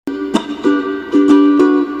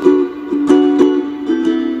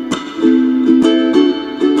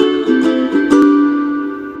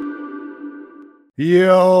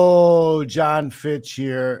Yo, John Fitch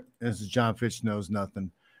here. This is John Fitch Knows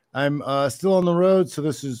Nothing. I'm still on the road, so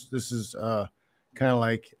this is kind of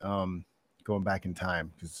like going back in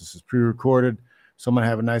time because this is pre-recorded. So I'm gonna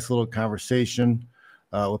have a nice little conversation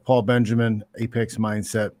with Paul Benjamin, Apex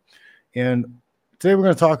Mindset, and today we're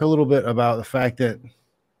gonna talk a little bit about the fact that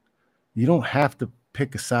you don't have to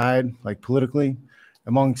pick a side, like politically.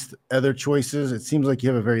 Amongst other choices, it seems like you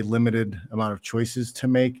have a very limited amount of choices to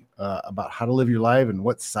make about how to live your life and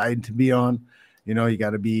what side to be on. You know, you got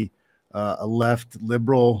to be a left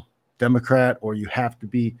liberal Democrat, or you have to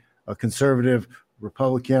be a conservative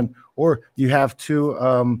Republican, or you have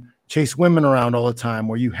to chase women around all the time,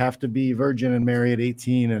 or you have to be virgin and marry at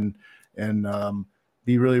 18 and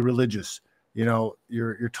be really religious. You know,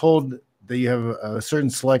 you're told that you have a certain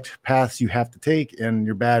select paths you have to take, and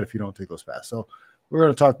you're bad if you don't take those paths. So we're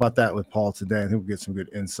going to talk about that with Paul today. I think we'll get some good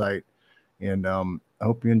insight, and I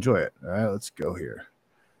hope you enjoy it. All right, let's go here.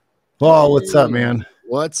 Paul, what's up, man?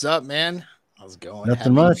 What's up, man? How's it going?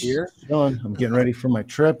 Nothing much. Here. I'm getting ready for my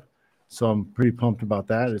trip, so I'm pretty pumped about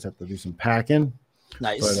that. I just have to do some packing.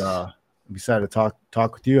 Nice. But I'm excited to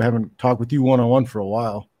talk with you. I haven't talked with you one-on-one for a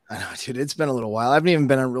while. I know, dude. It's been a little while. I haven't even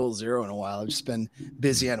been on Rule Zero in a while. I've just been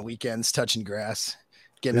busy on weekends, touching grass,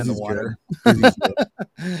 getting in the water.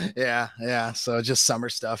 Yeah. So just summer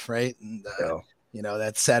stuff, right? And you know,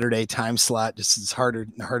 that Saturday time slot just is harder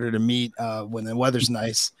to meet when the weather's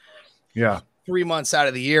nice. Yeah. 3 months out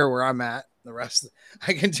of the year where I'm at. The rest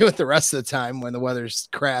I can do it the rest of the time when the weather's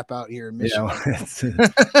crap out here in Michigan. Yeah, it's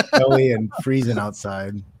snowy and freezing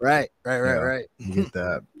outside. Right. You get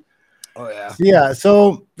that. Oh yeah. Yeah.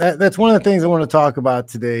 So that's one of the things I want to talk about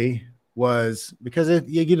today, was because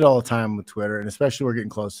you get it all the time with Twitter, and especially we're getting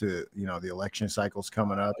close to, you know, the election cycles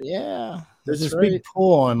coming up. Yeah. There's this big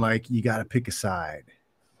pull on, like, you got to pick a side.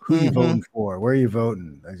 Who you voting for? Where are you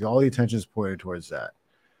voting? Like, all the attention is pointed towards that.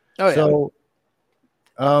 Oh yeah. So,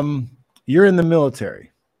 you're in the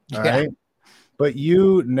military, all right? But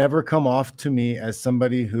you never come off to me as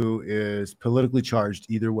somebody who is politically charged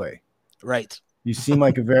either way. Right. You seem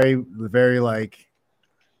like a very, very like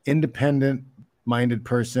independent-minded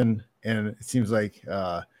person, and it seems like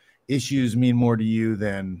issues mean more to you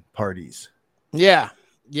than parties. Yeah.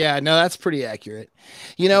 No, that's pretty accurate.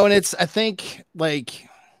 You know, and I think like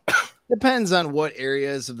depends on what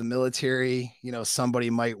areas of the military, you know, somebody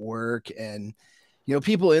might work, and you know,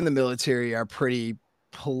 people in the military are pretty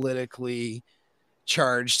politically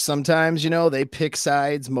charged sometimes. You know, they pick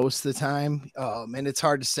sides most of the time, and it's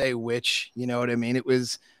hard to say which. You know what I mean? It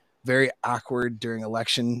was very awkward during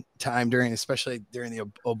election time, especially during the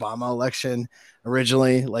Obama election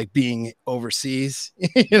originally, like being overseas.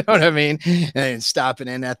 You know what I mean? And stopping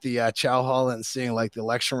in at the chow hall and seeing like the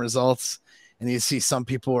election results. And you see some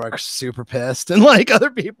people are super pissed and like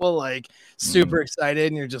other people like super excited.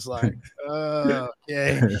 And you're just like, oh,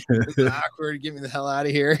 okay, this is awkward. Get me the hell out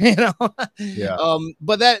of here. You know? Yeah.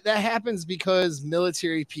 But that happens because most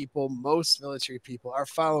military people are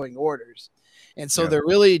following orders. And so they're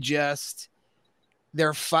really just,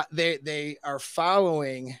 they are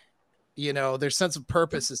following, you know, their sense of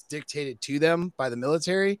purpose is dictated to them by the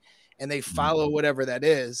military, and they follow whatever that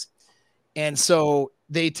is. And so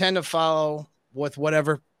they tend to follow with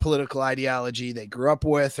whatever political ideology they grew up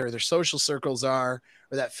with, or their social circles are,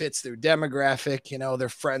 or that fits their demographic, you know, their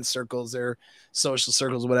friend circles, their social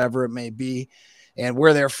circles, whatever it may be, and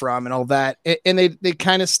where they're from and all that. And they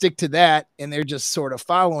kind of stick to that, and they're just sort of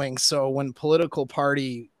following. So when political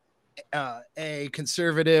party, a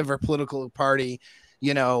conservative or political party,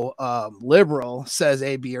 you know, liberal says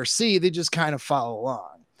A, B, or C, they just kind of follow along.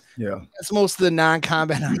 Yeah, that's most of the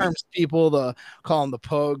non-combat arms people, call them the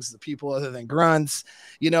pogues, the people other than grunts.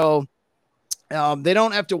 You know, they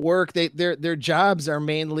don't have to work. Their jobs are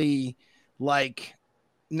mainly like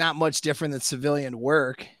not much different than civilian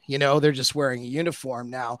work. You know, they're just wearing a uniform.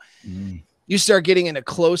 Now, you start getting into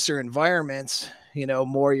closer environments, you know,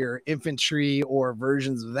 more your infantry or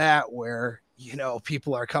versions of that, where, you know,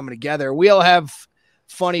 people are coming together. We all have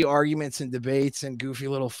funny arguments and debates and goofy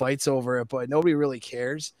little fights over it, but nobody really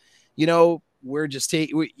cares. You know,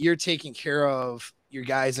 you're taking care of your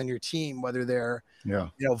guys on your team, whether they're, you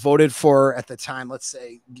know, voted for at the time, let's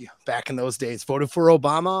say back in those days, voted for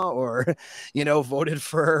Obama, or, you know, voted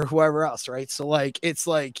for whoever else. Right. So like, it's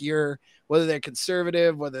like whether they're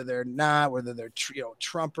conservative, whether they're not, whether they're, you know,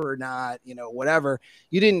 Trump or not, you know, whatever,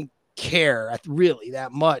 you didn't care really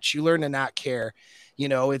that much. You learn to not care. You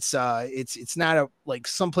know, it's not like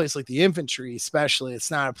someplace like the infantry, especially, it's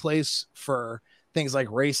not a place for things like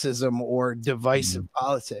racism or divisive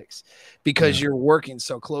politics, because you're working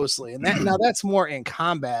so closely. And now that's more in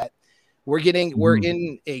combat, We're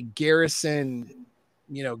in a garrison,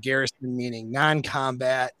 garrison meaning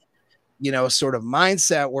non-combat, sort of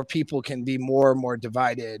mindset where people can be more and more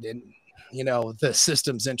divided, and the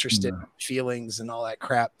system's interested in feelings and all that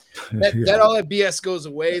crap. That all that BS goes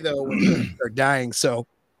away though when people start dying. So,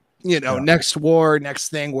 next war, next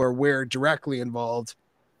thing where we're directly involved,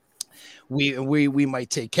 we might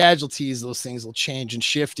take casualties. Those things will change and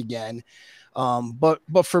shift again.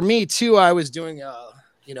 But for me too, I was doing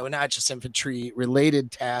not just infantry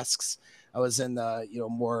related tasks. I was in the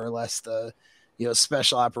more or less the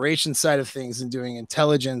special operations side of things and doing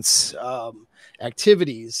intelligence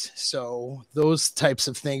activities. So those types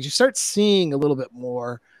of things, you start seeing a little bit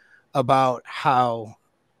more about how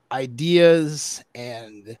ideas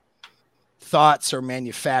and thoughts are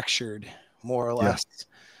manufactured, more or less.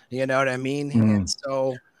 You know what I mean? And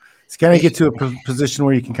so it's kind of get to a position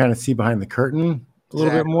where you can kind of see behind the curtain a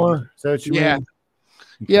little bit more. Is that what you mean? Okay.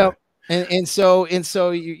 Yeah. And so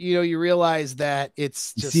you realize that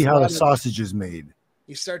it's just see how the sausage is made.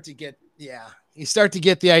 You start to get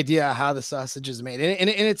the idea of how the sausage is made, and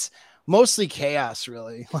it's mostly chaos,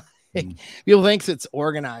 really. People think it's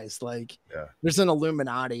organized, like there's an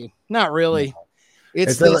Illuminati. Not really.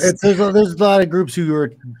 There's a lot of groups who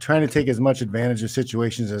are trying to take as much advantage of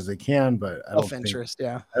situations as they can, but I don't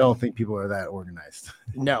think people are that organized.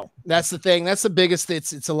 No, that's the thing. That's the biggest.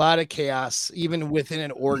 It's a lot of chaos, even within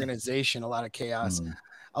an organization. A lot of chaos,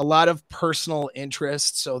 a lot of personal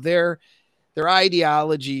interests. So their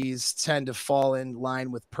ideologies tend to fall in line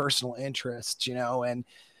with personal interests, and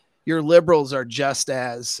your liberals are just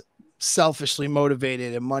as selfishly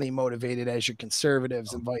motivated and money motivated as your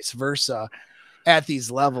conservatives, and vice versa. At these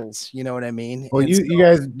levels, you know what I mean? Well, you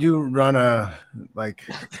guys do run a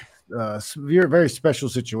very special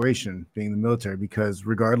situation being the military, because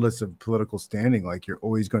regardless of political standing, like you're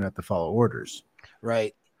always going to have to follow orders,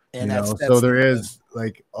 right? And so there is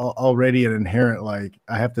like already an inherent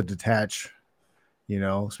I have to detach,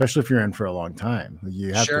 especially if you're in for a long time.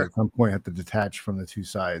 You have to at some point have to detach from the two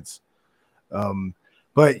sides.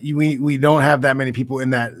 But we don't have that many people in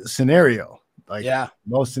that scenario.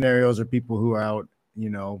 Most scenarios are people who are out,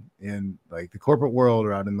 in like the corporate world,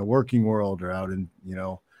 or out in the working world, or out in,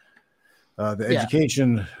 the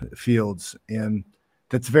education fields. And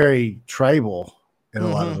that's very tribal in a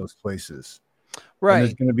lot of those places. Right. And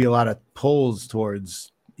there's going to be a lot of pulls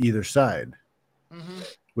towards either side,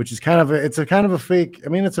 which is kind of a fake. I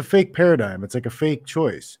mean, it's a fake paradigm. It's like a fake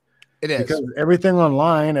choice. It is, because everything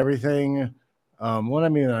online, everything, what I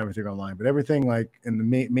mean, not everything online, but everything like in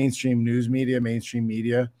the mainstream news media, mainstream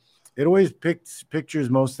media, it always pictures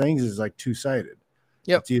most things as like two-sided.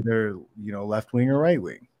 Yep. It's either, left wing or right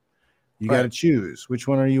wing. You got to choose. Which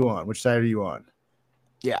one are you on? Which side are you on?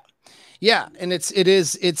 Yeah. Yeah. And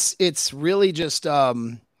it's really just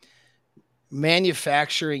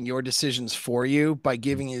manufacturing your decisions for you by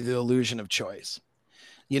giving you the illusion of choice.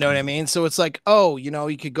 You know what I mean? So it's like,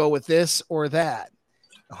 you could go with this or that.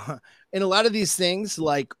 And a lot of these things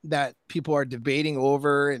like that people are debating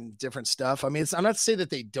over and different stuff. I mean, I'm not to say that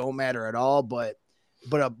they don't matter at all, but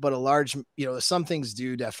a large, some things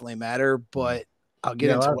do definitely matter, but I'll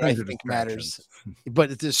get into what I think matters.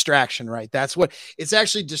 But it's distraction, right? That's what it's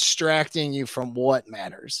actually distracting you from what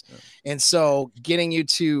matters. Yeah. And so getting you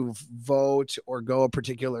to vote or go a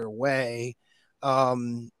particular way,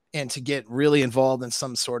 and to get really involved in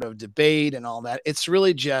some sort of debate and all that, it's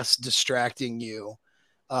really just distracting you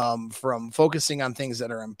from focusing on things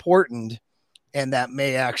that are important and that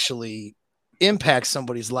may actually impact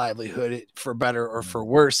somebody's livelihood for better or for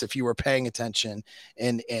worse if you were paying attention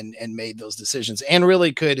and made those decisions, and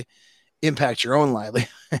really could impact your own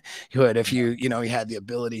livelihood if you had the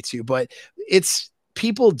ability to. But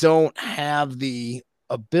people don't have the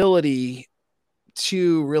ability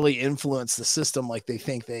to really influence the system like they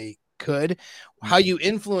think they could. How you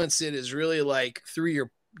influence it is really like through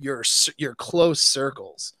your close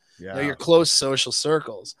circles, your close social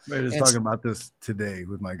circles. I was talking about this today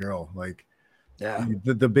with my girl. Like,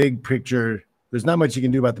 the big picture. There's not much you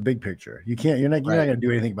can do about the big picture. You're not going to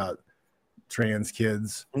do anything about trans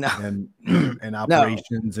kids and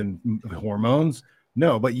operations and hormones.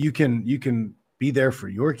 No, but you can be there for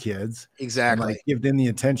your kids. Exactly. And give them the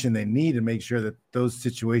attention they need and make sure that those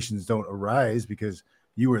situations don't arise because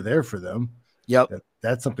you were there for them. Yep.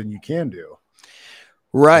 That's something you can do.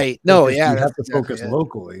 Right. You have to focus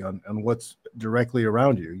locally on what's directly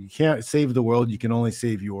around you. You can't save the world. You can only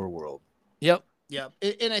save your world. Yep. Yep.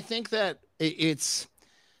 And I think that it's,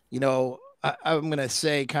 I'm going to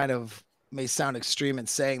say, kind of may sound extreme in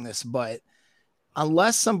saying this, but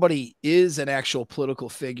unless somebody is an actual political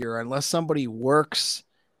figure, unless somebody works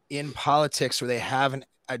in politics where they have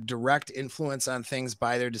a direct influence on things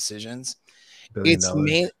by their decisions. $1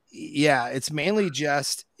 billion. It's mainly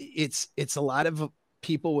just it's a lot of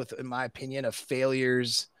people with, in my opinion, a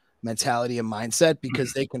failures mentality and mindset,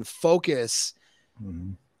 because they can focus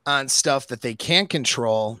on stuff that they can't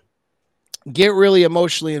control, get really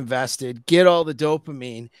emotionally invested, get all the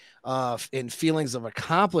dopamine in feelings of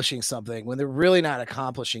accomplishing something when they're really not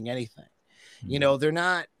accomplishing anything. You know, they're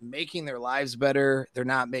not making their lives better. They're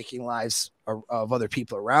not making lives of other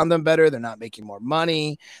people around them better. They're not making more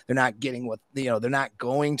money. They're not getting what, you know, they're not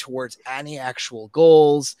going towards any actual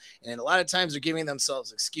goals. And a lot of times they're giving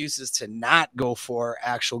themselves excuses to not go for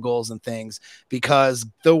actual goals and things because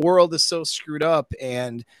the world is so screwed up.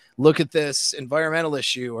 And look at this environmental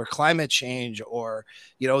issue or climate change or,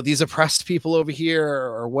 you know, these oppressed people over here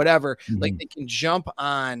or whatever. Like they can jump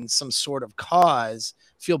on some sort of cause,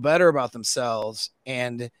 feel better about themselves,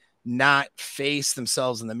 and not face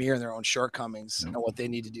themselves in the mirror and their own shortcomings and what they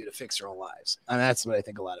need to do to fix their own lives. I mean, that's what I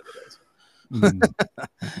think a lot of it is.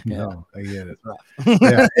 No, I get it.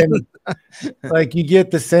 Yeah. And like you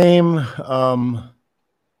get the same, like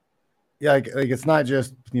it's not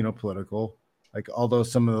just, you know, political, like although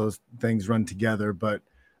some of those things run together, but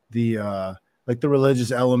the like the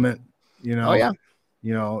religious element, you know. Oh yeah.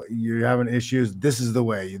 You know, you're having issues. This is the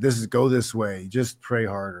way. This is go this way. Just pray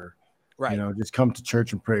harder. Right. You know, just come to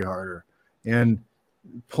church and pray harder. And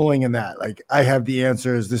pulling in that, like I have the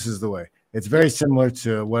answers. This is the way. It's very similar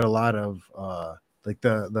to what a lot of like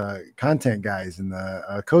the content guys and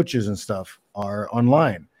the coaches and stuff are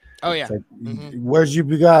online. Oh yeah. Like, where's your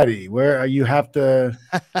Bugatti? Where you have to,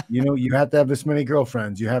 you know, you have to have this many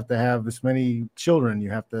girlfriends. You have to have this many children. You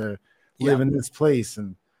have to live in this place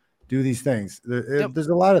and do these things. There's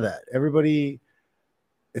a lot of that. Everybody,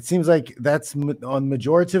 it seems like that's on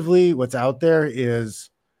majoritively what's out there is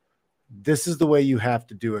this is the way you have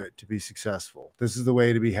to do it to be successful. This is the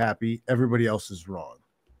way to be happy. Everybody else is wrong.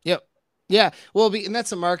 Yep. Yeah. Well, and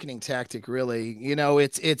that's a marketing tactic, really. You know,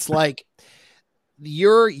 it's like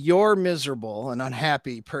you're miserable and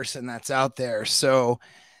unhappy person that's out there. So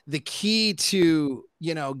the key to,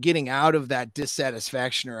 you know, getting out of that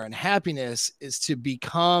dissatisfaction or unhappiness is to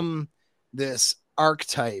become this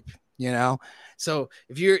archetype, you know. So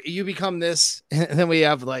if you become this, and then we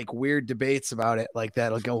have like weird debates about it, like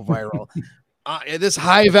that'll go viral. This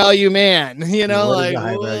high value man, you know, like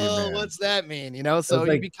what's that mean, you know? So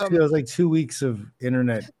it you become, it was like 2 weeks of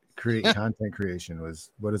internet content creation was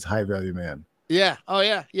what is high value man. Yeah. Oh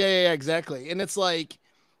yeah. Yeah. Exactly. And it's like,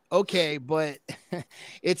 okay, but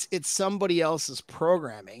it's somebody else's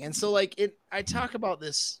programming. And so like I talk about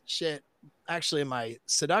this shit actually in my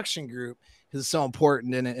seduction group because it's so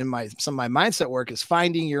important. And in some of my mindset work is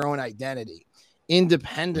finding your own identity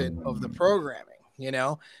independent of the programming, you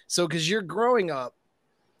know? So, cause you're growing up,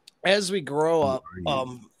 as we grow up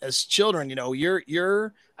as children, you know,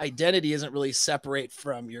 your identity isn't really separate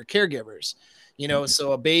from your caregivers. You know,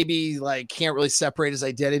 so a baby like can't really separate his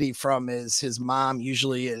identity from his mom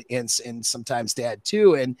usually, and sometimes dad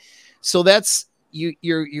too. And so that's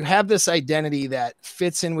you have this identity that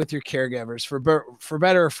fits in with your caregivers for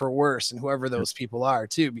better or for worse, and whoever those people are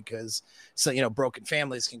too, because so, you know, broken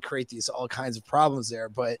families can create these all kinds of problems there.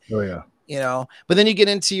 But you know, but then you get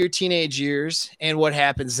into your teenage years, and what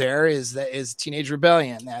happens there is teenage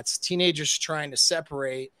rebellion. That's teenagers trying to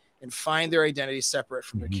separate and find their identity separate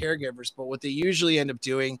from their caregivers. But what they usually end up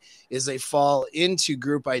doing is they fall into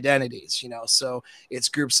group identities, you know, so it's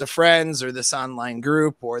groups of friends or this online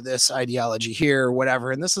group or this ideology here or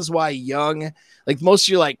whatever. And this is why young, like most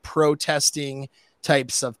of your like protesting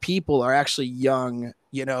types of people are actually young,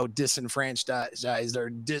 you know, disenfranchised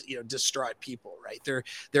or distraught people, right?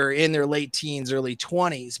 They're in their late teens, early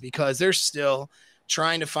 20s because they're still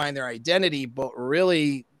trying to find their identity, but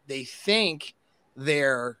really they think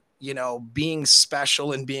they're, you know, being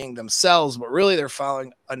special and being themselves, but really they're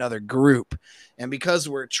following another group. And because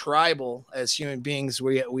we're tribal as human beings,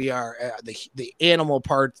 we are the animal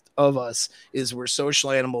part of us is we're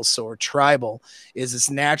social animals. So we're tribal, is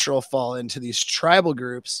this natural fall into these tribal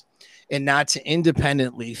groups and not to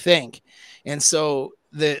independently think. And so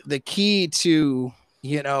the key to,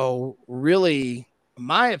 you know, really, in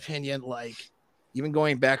my opinion, like even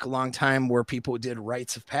going back a long time where people did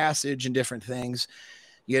rites of passage and different things,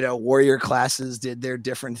 you know, warrior classes did their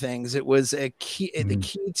different things. It was a key. The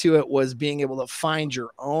key to it was being able to find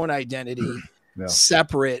your own identity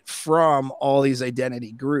separate from all these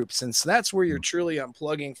identity groups. And so that's where you're truly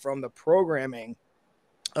unplugging from the programming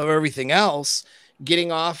of everything else,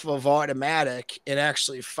 getting off of automatic and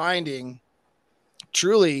actually finding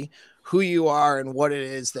truly who you are and what it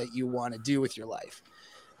is that you want to do with your life.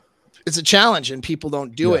 It's a challenge and people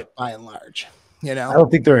don't do it by and large. you I know? don't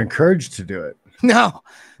think they're encouraged to do it. No,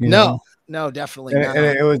 You no, know, no, definitely and, not.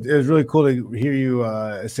 and it was really cool to hear you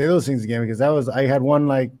say those things again, because I had one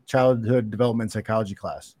like childhood development psychology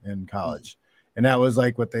class in college, and that was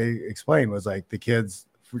like what they explained was like the kids'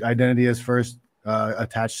 identity is first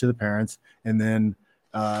attached to the parents, and then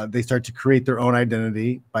they start to create their own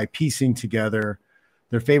identity by piecing together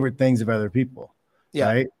their favorite things of other people, Yeah,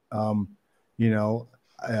 right? You know,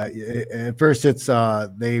 at first it's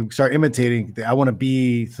they start imitating. I want to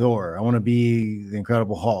be Thor. I want to be the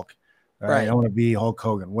Incredible Hulk. Right? I right, want to be Hulk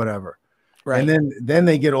Hogan, whatever. And right. then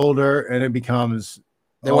they get older, and it becomes,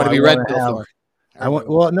 They oh, want to I be want Red to Pill have, Thor. I Or want.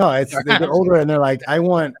 what? Well, no, it's they get I'm just older, kidding. and they're like, I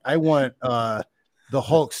want the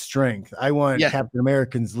Hulk's strength. I want Yeah, Captain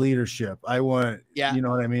American's leadership. I want, yeah. you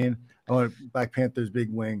know what I mean? I want Black Panther's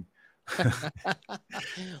big wing.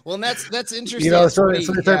 Well, and that's interesting. You know, It's so funny. they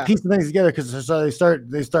start Yeah, piecing things together, because so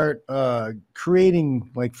they start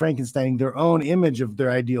creating like Frankenstein their own image of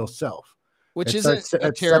their ideal self. which It isn't starts a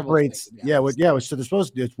it terrible thing, separates, to be yeah, honest. what so they're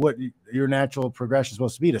supposed to do. It's what your natural progression is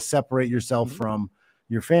supposed to be, to separate yourself Mhm. from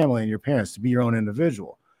your family and your parents, to be your own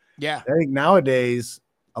individual. Yeah. I think nowadays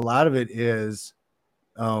a lot of it is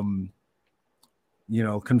um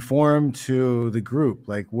conform to the group.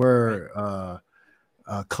 Like Right. we're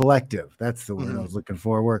collective. That's the word I Mhm. was looking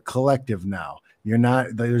for. We're collective now. You're not.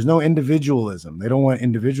 There's no individualism. They don't want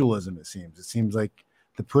individualism. It seems like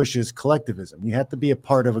the push is collectivism. You have to be a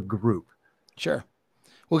part of a group. Sure.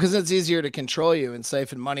 Well, because it's easier to control you and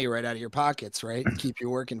siphon money right out of your pockets, right, and keep you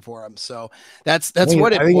working for them. So that's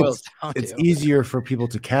what I it think boils down it's to. easier for people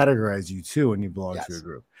to categorize you too when you belong to a Yes.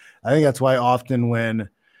 group. I think that's why often when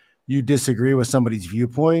you disagree with somebody's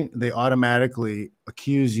viewpoint, they automatically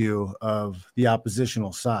accuse you of the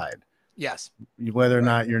oppositional side, Yes. whether or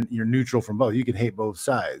Right. not you're neutral from both. You can hate both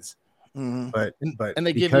sides, Mhm. but And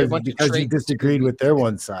they give you a because bunch of you traits to disagreed be with their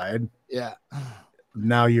one side, yeah.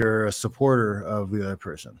 now you're a supporter of the other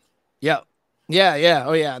person. Yeah. Yeah, yeah.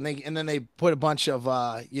 Oh yeah. And then they put a bunch of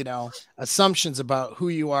assumptions about who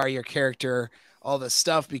you are, your character, all this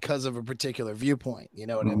stuff because of a particular viewpoint. You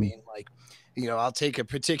know what I Mhm. mean? Like, I'll take a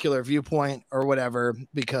particular viewpoint or whatever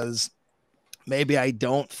because maybe I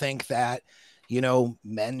don't think that,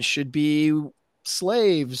 men should be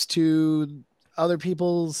slaves to other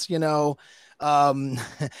people's, um,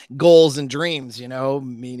 goals and dreams,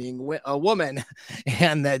 meaning a woman.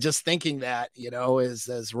 And that just thinking that,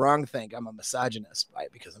 is wrong thing. I'm a misogynist, right?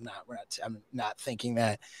 Because I'm not thinking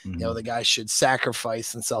that, Mhm. the guy should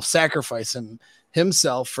sacrifice and self-sacrifice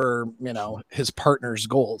himself for, his partner's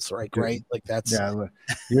goals, right? Do- Right. Like that's, Yeah,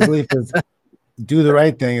 your belief is do the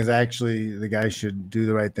right thing is actually the guy should do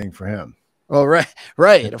the right thing for him. well, right.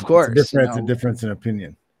 Right. Of course, It's a difference in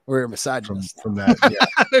opinion we're a from misogynist that.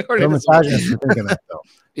 Yeah, now, according we're to some. misogynists for thinking that though.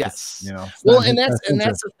 It's Yes. it's not Well, in his best and that's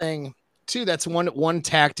interest. the thing too. That's one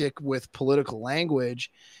tactic with political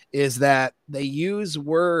language is that they use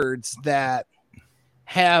words that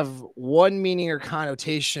have one meaning or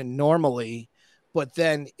connotation normally, but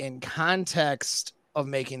then in context of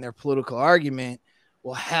making their political argument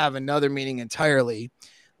will have another meaning entirely.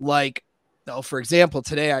 Like, for example,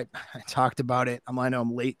 today I talked about it. I know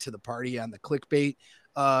I'm late to the party on the clickbait,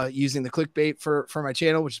 using the clickbait for my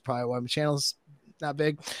channel, which is probably why my channel's not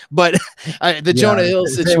big. But the Yeah, Jonah Hill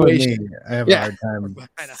same with me. situation. I have a Yeah. hard time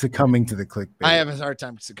I know. succumbing to the I clickbait. have a hard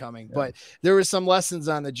time succumbing, Yeah. but there were some lessons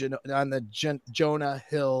on the Jonah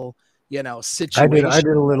Hill, situation. I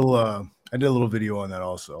did a little video on that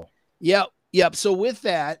also. Yep. Yep. So with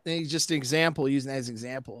that, and just an example, using that as an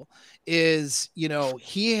example, is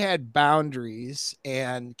he had boundaries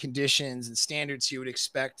and conditions and standards he would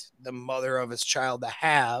expect the mother of his child to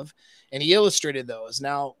have, and he illustrated those.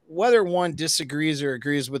 Now, whether one disagrees or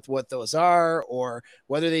agrees with what those are, or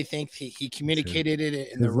whether they think he communicated it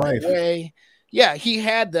It's in the his right life. way, yeah, he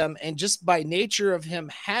had them, and just by nature of him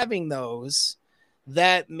having those,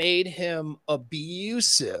 that made him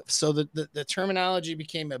abusive. So the terminology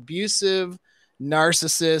became abusive,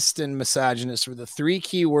 narcissist, and misogynist were the three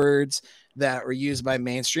key words that were used by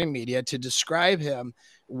mainstream media to describe him.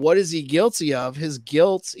 What is he guilty of? His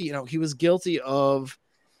guilt, he was guilty of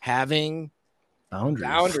having Boundaries.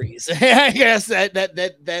 boundaries. I guess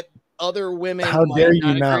that other women How might dare you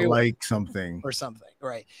not not agree with like something? or something.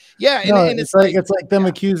 Right. Yeah. And, No, and it's like, it's like them yeah,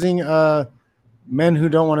 accusing men who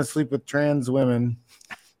don't want to sleep with trans women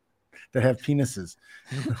that have penises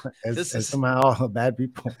this as is somehow bad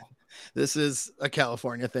people. this is a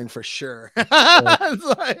California thing for sure. So,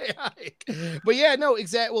 But yeah, no,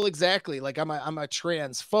 exactly. Like I'm a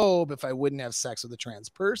transphobe if I wouldn't have sex with a trans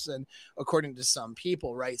person, according to some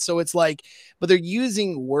people, right? So it's like, but they're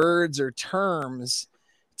using words or terms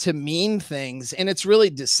to mean things, and it's really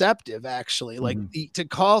deceptive, actually. Like to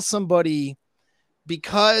call somebody,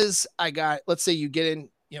 because let's say you get in,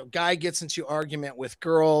 guy gets into argument with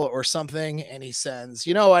girl or something, and he says,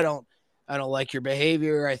 I don't like your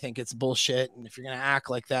behavior. I think it's bullshit. And if you're going to act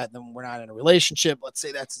like that, then we're not in a relationship. Let's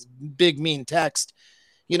say that's big, mean text.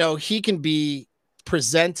 He can be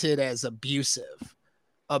presented as abusive.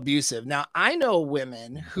 Now, I know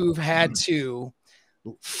women who've had to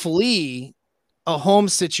flee a home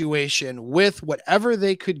situation with whatever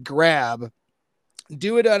they could grab,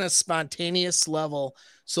 do it on a spontaneous level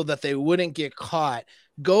so that they wouldn't get caught,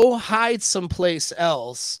 go hide someplace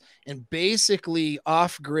else, and basically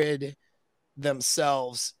off-grid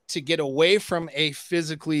themselves to get away from a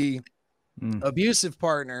physically abusive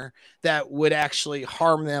partner that would actually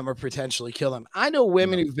harm them or potentially kill them. I know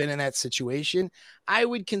women who've been in that situation. I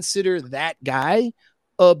would consider that guy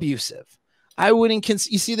abusive. I wouldn't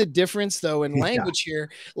you see the difference though in language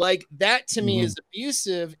here? Like that to me is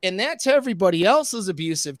abusive, and that to everybody else is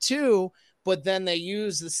abusive too. But then they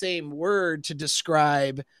use the same word to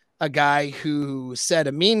describe a guy who said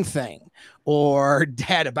a mean thing or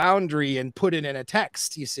had a boundary and put it in a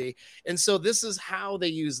text, you see. And so this is how they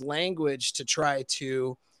use language to try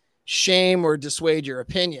to shame or dissuade your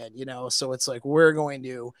opinion, So it's like,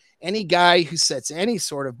 any guy who sets any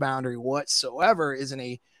sort of boundary whatsoever isn't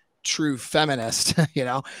a true feminist,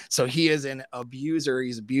 So he is an abuser.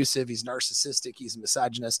 He's abusive. He's narcissistic. He's a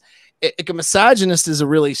misogynist. A misogynist is a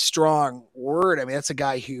really strong word. I mean, that's a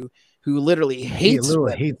guy who literally hates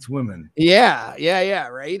women. Yeah.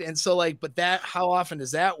 Right. And so how often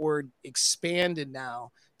is that word expanded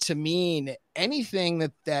now to mean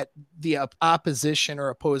anything that the opposition or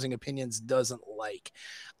opposing opinions doesn't like?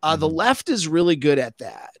 The left is really good at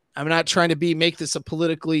that. I'm not trying to make this a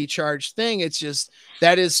politically charged thing. It's just,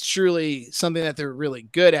 that is truly something that they're really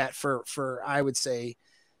good at for I would say,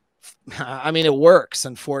 I mean, it works,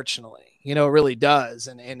 unfortunately, it really does.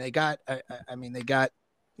 And they got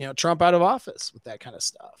Trump out of office with that kind of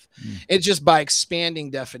stuff. It's just by expanding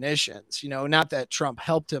definitions, not that Trump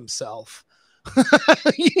helped himself.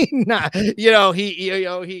 He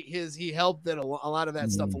helped it a lot of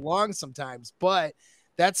that stuff along sometimes, but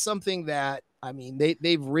that's something that, I mean,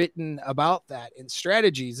 they've written about that in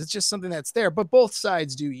strategies. It's just something that's there, but both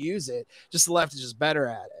sides do use it. Just the left is just better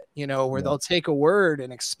at it, where they'll take a word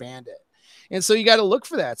and expand it. And so you got to look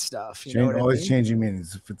for that stuff. Always changing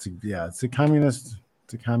meanings. It's a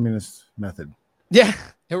communist method. Yeah.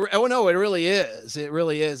 Oh no, it really is. It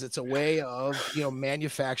really is. It's a way of,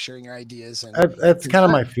 manufacturing your ideas. And that's kind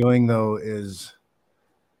of my feeling though, is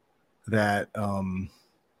that,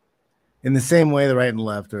 in the same way, the right and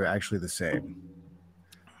left are actually the same.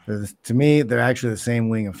 To me, they're actually the same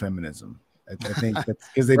wing of feminism. I think that's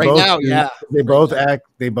because they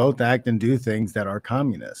both act and do things that are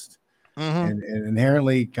communist, and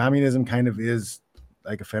inherently, communism kind of is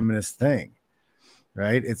like a feminist thing,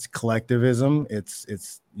 right? It's collectivism. It's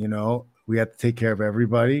we have to take care of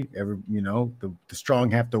everybody. The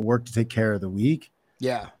strong have to work to take care of the weak.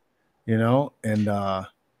 Yeah, and.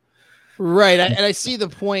 Right. And I see the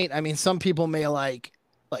point. I mean, some people may like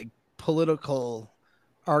political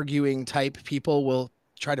arguing type people will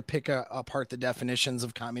try to pick apart the definitions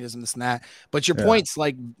of communism, this and that. But your point's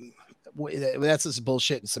that's just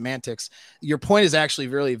bullshit and semantics. Your point is actually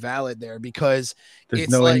really valid there, because there's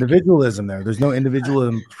no individualism there. There's no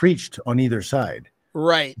individualism preached on either side.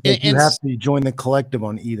 Right. And you have to join the collective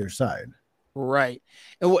on either side. Right.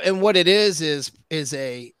 And what it is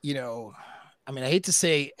a, I mean, I hate to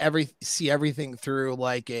say see everything through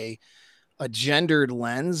like a gendered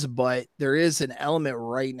lens, but there is an element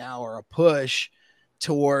right now, or a push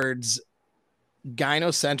towards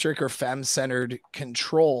gynocentric or femme-centered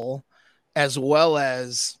control, as well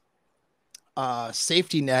as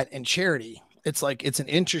safety net and charity. It's an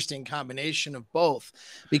interesting combination of both,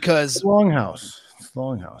 because it's longhouse.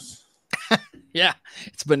 Yeah,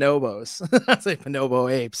 it's bonobos. It's like bonobo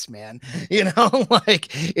apes, man.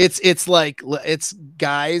 It's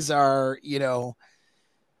guys are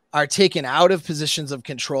taken out of positions of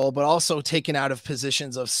control, but also taken out of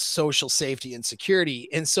positions of social safety and security.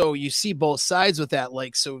 And so you see both sides with that.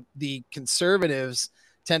 So the conservatives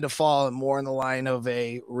tend to fall more in the line of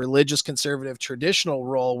a religious conservative traditional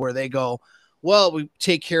role, where they go, well, we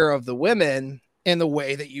take care of the women in the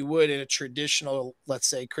way that you would in a traditional, let's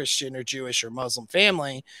say, Christian or Jewish or Muslim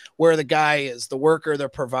family, where the guy is the worker, the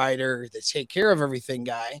provider, the take care of everything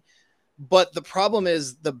guy. But the problem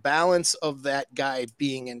is the balance of that guy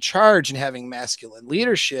being in charge and having masculine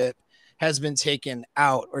leadership has been taken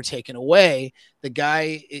out or taken away. A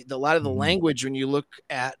lot of the language, when you look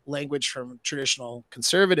at language from traditional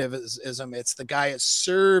conservatism, it's the guy is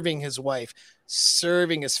serving his wife,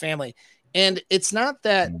 serving his family. And it's not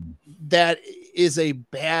that that is a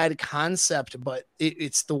bad concept, but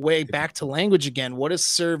it's the way back to language again. What does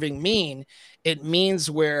serving mean? It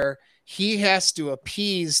means where he has to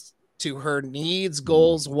appease to her needs,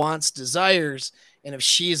 goals, wants, desires. And if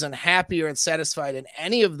she's unhappy or unsatisfied in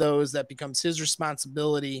any of those, that becomes his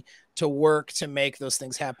responsibility to work to make those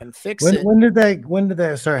things happen. Fix it. When did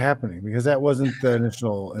that start happening? Because that wasn't the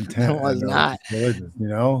initial intent. It was not religious,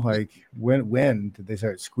 like when did they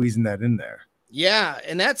start squeezing that in there? Yeah,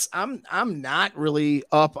 and that's I'm not really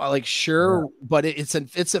up sure, but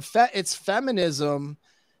it's feminism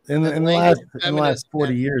in the last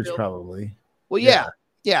 40 years probably. Well,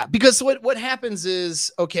 yeah, because what happens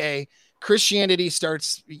is, okay, Christianity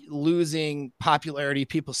starts losing popularity.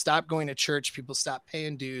 People stop going to church. People stop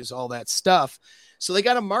paying dues, all that stuff. So they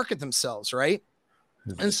got to market themselves, right?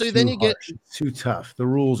 And so then you get too tough. The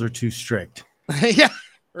rules are too strict. Yeah,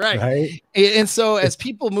 right. And so as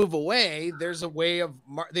people move away, there's a way of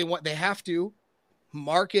they have to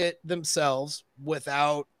market themselves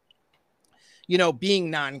without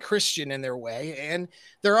being non-Christian in their way. And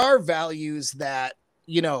there are values that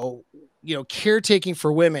caretaking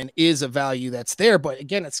for women is a value that's there, but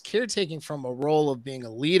again, it's caretaking from a role of being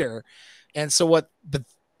a leader. And so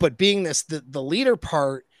but being the leader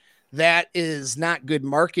part, that is not good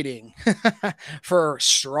marketing for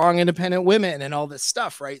strong, independent women and all this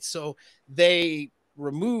stuff, right? So they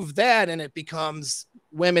remove that, and it becomes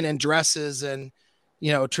women in dresses and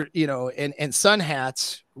and sun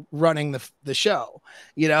hats running the show,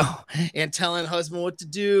 and telling husband what to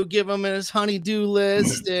do, give him his honey-do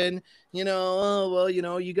list, and you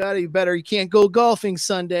can't go golfing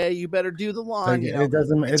Sunday, you better do the lawn. It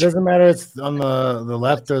doesn't matter it's on the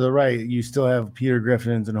left or the right, you still have Peter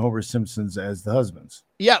Griffins and Homer Simpsons as the husbands.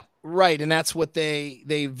 Yeah, right. And that's what they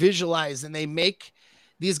visualize, and they make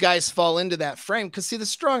these guys fall into that frame, because see,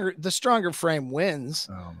 the stronger frame wins.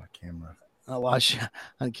 Oh, my camera. I lost you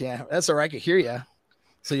on camera. That's all right. I can hear you.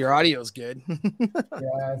 So your audio is good.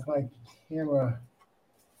 Yeah, it's my camera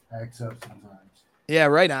acts up sometimes. Yeah,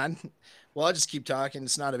 right on. Well, I'll just keep talking.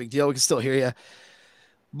 It's not a big deal. We can still hear you.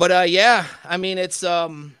 But yeah, I mean, it's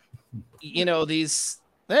these.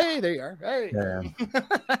 Hey, there you are. Hey. Yeah.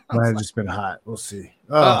 Might have just been hot. We'll see.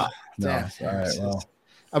 Oh no. Damn. All right. Well,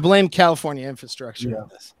 I blame California infrastructure. Yeah.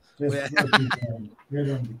 The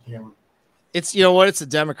camera. It's it's the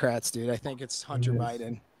Democrats, dude. I think it's Hunter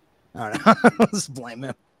Biden. I don't know. Let's blame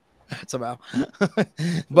him somehow.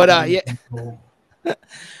 But yeah.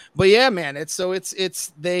 But yeah, man, they've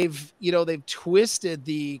twisted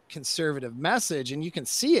the conservative message, and you can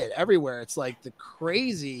see it everywhere. It's like the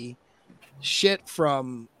crazy shit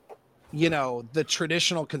from the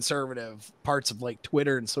traditional conservative parts of like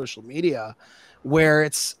Twitter and social media, where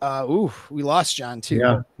it's we lost John too.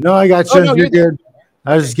 Yeah. No, I got you. You're good.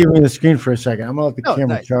 I was just giving you the screen for a second. I'm gonna let the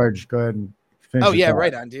camera charge. Go ahead and finish. Oh yeah,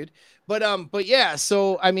 right on, dude. But yeah,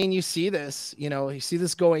 so I mean, you see this,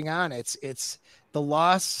 going on. It's the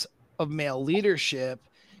loss of male leadership.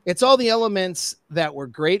 It's all the elements that were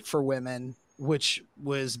great for women, which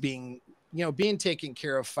was being taken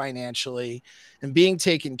care of financially and being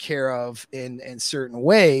taken care of in certain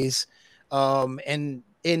ways, and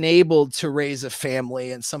enabled to raise a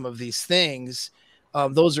family and some of these things.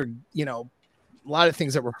 Those are, a lot of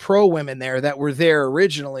things that were pro women there that were there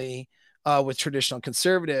originally with traditional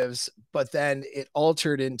conservatives, but then it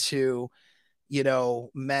altered into,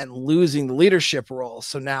 men losing the leadership role.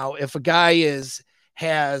 So now if a guy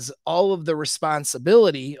has all of the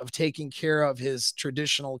responsibility of taking care of his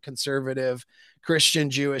traditional conservative Christian,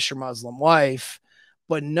 Jewish, or Muslim wife,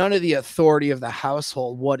 but none of the authority of the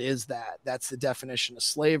household, what is that? That's the definition of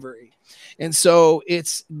slavery. And so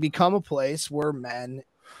it's become a place where men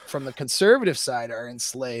from the conservative side are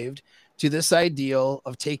enslaved to this ideal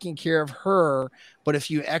of taking care of her. But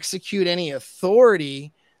if you execute any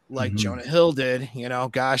authority like Jonah Hill did,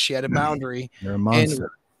 gosh, he had a boundary. You're a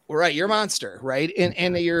monster. Right. You're a monster. Right.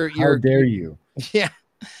 And you're how dare you? Yeah.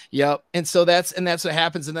 Yep. And so that's what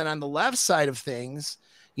happens. And then on the left side of things,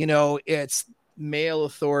 it's male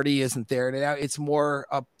authority isn't there. And now it's more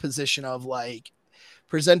a position of like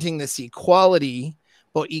presenting this equality,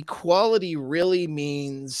 but equality really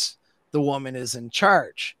means the woman is in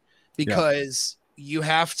charge, because you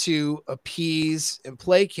have to appease and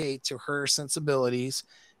placate to her sensibilities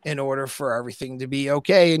in order for everything to be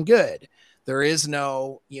okay and good. There is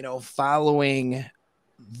no, following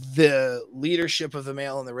the leadership of the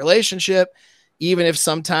male in the relationship. even if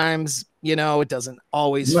sometimes, you know, it doesn't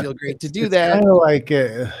always feel great to do It's that. kind of like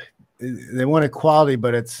they want equality,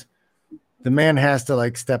 but it's the man has to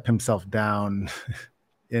like step himself down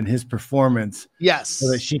in his performance so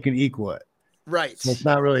that Yes. she can equal it. Right. So it's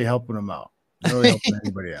not really helping him out. Not really helping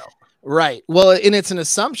anybody out. Right. Well, and it's an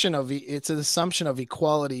assumption of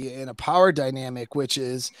equality in a power dynamic, which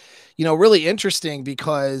is, you know, really interesting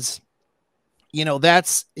because, you know,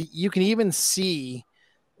 that's you can even see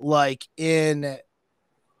like in,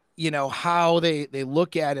 you know, how they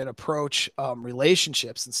look at and approach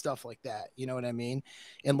relationships and stuff like that. You know what I mean?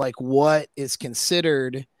 And like what is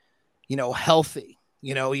considered, you know, healthy.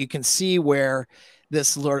 You know, you can see where this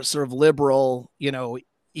sort of liberal, you know,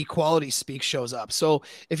 equality speak shows up. So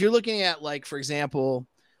if you're looking at, like, for example,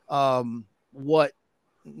 what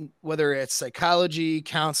whether it's psychology,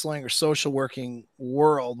 counseling, or social working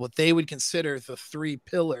world, what they would consider the three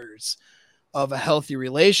pillars of a healthy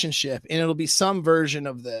relationship, and it'll be some version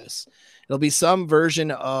of this. It'll be some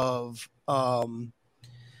version of it'll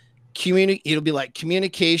be like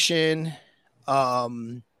communication,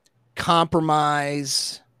 um,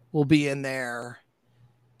 compromise will be in there,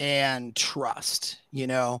 and trust, you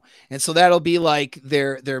know. And so that'll be like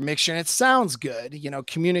their mixture, and it sounds good, you know,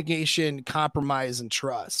 communication, compromise, and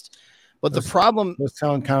trust. But the Those, problem those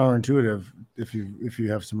sound counterintuitive if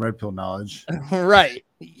you have some red pill knowledge. right,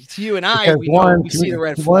 to you and I, Because we know, we see the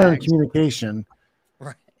red one flags. communication.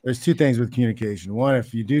 Right. There's two things with communication. One,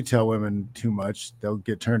 if you do tell women too much, they'll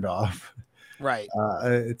get turned off. Right.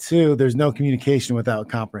 Two, there's no communication without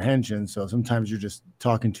comprehension. So sometimes you're just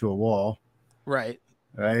talking to a wall. Right.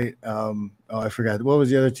 Right. Oh, I forgot. What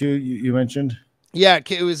was the other two you mentioned? Yeah,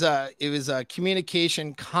 it was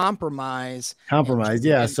communication, compromise, Compromise.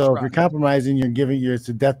 Yeah. and So if you're trust. compromising, you're giving it's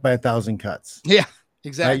a death by a thousand cuts. Yeah, Right.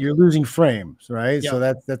 exactly. You're losing frames. Right. Yep. So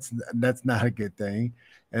that's not a good thing.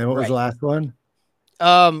 And what was the Right. last one?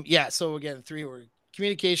 Yeah, so again, three were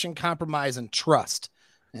communication, compromise, and trust.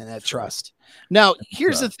 And that trust. Now,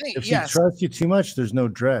 here's the thing. If she Yes. trusts you too much, there's no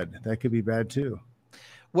dread. That could be bad too.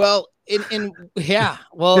 Well, in yeah,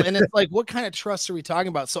 well, and it's like, what kind of trust are we talking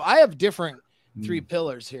about? So I have different three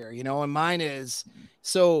pillars here, you know, and mine is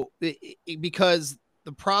so because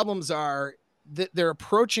the problems are that they're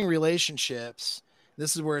approaching relationships.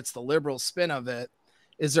 This is where it's the liberal spin of it,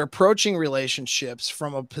 is they're approaching relationships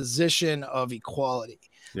from a position of equality.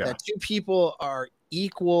 Yeah. That two people are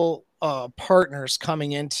equal partners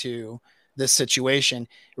coming into this situation.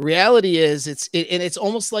 Reality is and it's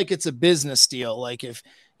almost like it's a business deal. Like if,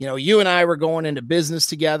 you know, you and I were going into business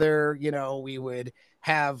together, you know, we would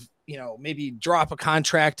have, you know, maybe drop a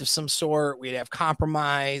contract of some sort. We'd have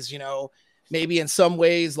compromise, you know, maybe in some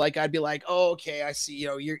ways, like I'd be like, oh, okay, I see, you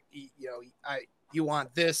know, you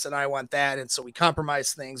want this and I want that. And so we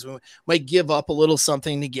compromise things. We might give up a little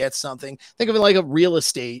something to get something. Think of it like a real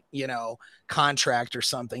estate, you know, contract or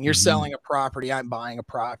something. You're selling a property, I'm buying a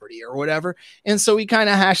property or whatever. And so we kind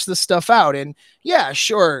of hash this stuff out. And yeah,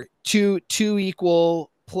 sure, two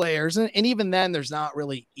equal players. And even then there's not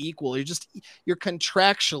really equal. You're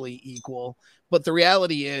contractually equal. But the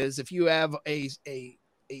reality is if you have a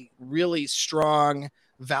really strong,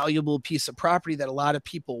 valuable piece of property that a lot of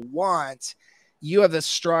people want, you have a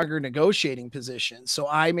stronger negotiating position. So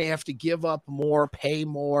I may have to give up more, pay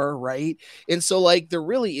more, right? And so, like, there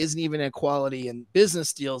really isn't even equality in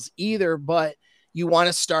business deals either, but you want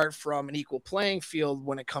to start from an equal playing field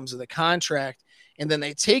when it comes to the contract. And then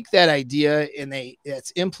they take that idea and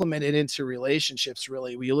it's implemented into relationships.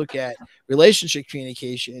 Really, we look at relationship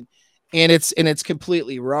communication, and it's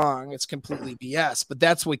completely wrong. It's completely BS. But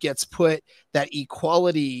that's what gets put, that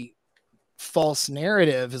equality false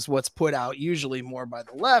narrative is what's put out usually more by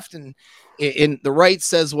the left, and the right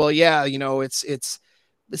says, well, yeah, you know, it's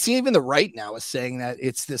see, even the right now is saying that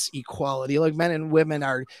it's this equality, like men and women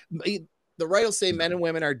are, the right will say men and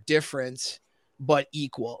women are different but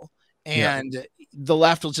equal, and the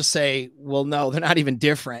left will just say, well, no, they're not even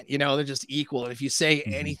different, you know, they're just equal. And if you say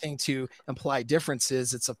anything to imply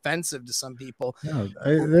differences, it's offensive to some people. No,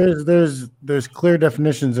 there's clear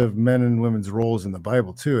definitions of men and women's roles in the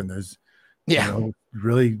Bible too, and there's you know,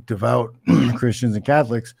 really devout Christians and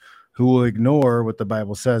Catholics who will ignore what the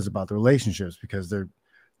Bible says about the relationships because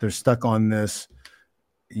they're stuck on this,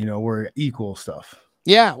 you know, we're equal stuff.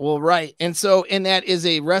 Yeah, well, right. And so, and that is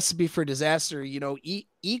a recipe for disaster, you know,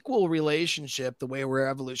 equal relationship, the way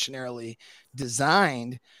we're evolutionarily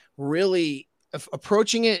designed, really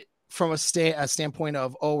approaching it from a standpoint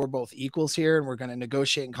of, oh, we're both equals here and we're going to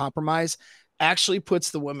negotiate and compromise, actually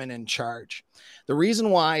puts the women in charge. The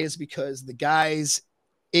reason why is because the guys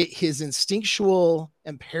his instinctual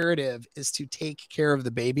imperative is to take care of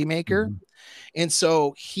the baby maker. Mm-hmm. And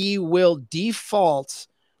so he will default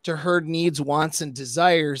to her needs, wants, and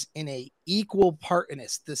desires in a equal part in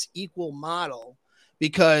this equal model,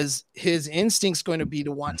 because his instinct's going to be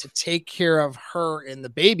to want to take care of her and the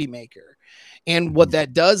baby maker. And what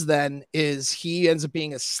that does then is he ends up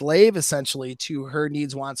being a slave essentially to her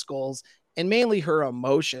needs, wants, goals, and mainly her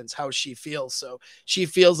emotions, how she feels. So she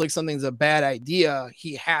feels like something's a bad idea.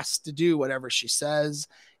 He has to do whatever she says,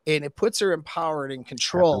 and it puts her empowered and Happy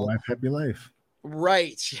control. wife, happy life.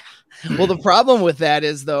 Right. Yeah. Well, the problem with that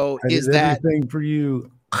is though, I is did that everything for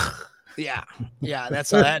you. yeah,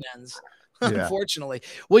 that's how that ends. Yeah. Unfortunately.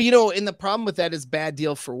 Well, and the problem with that is bad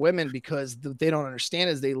deal for women, because they don't understand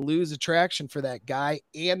is they lose attraction for that guy,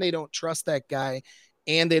 and they don't trust that guy,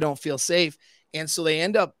 and they don't feel safe. And so they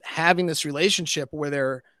end up having this relationship where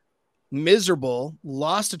they're miserable,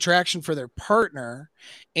 lost attraction for their partner,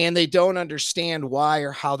 and they don't understand why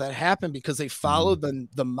or how that happened, because they followed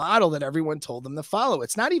the model that everyone told them to follow.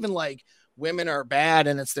 It's not even like women are bad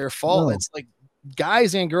and it's their fault. No. It's like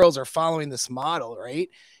guys and girls are following this model, right?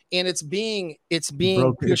 And it's being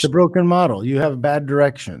Broken. pushed. It's a broken model. You have bad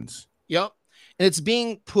directions. Yep. And it's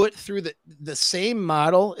being put through the same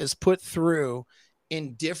model is put through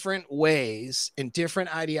in different ways, in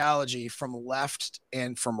different ideology, from left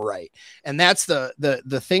and from right. And that's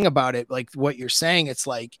the thing about it. Like what you're saying, it's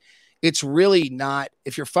like, it's really not,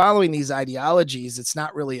 if you're following these ideologies, it's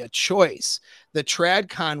not really a choice. The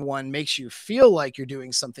TradCon one makes you feel like you're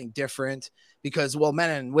doing something different, because, well,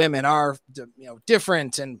 men and women are,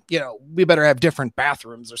 different, and, we better have different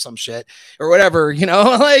bathrooms or some shit or whatever,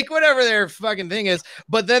 like whatever their fucking thing is.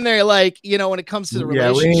 But then they're like, when it comes to the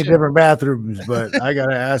relationship, we need different bathrooms, but I got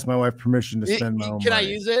to ask my wife permission to spend my own can money. I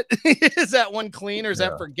use it? Is that one clean, or is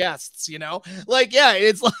that for guests? Like, yeah,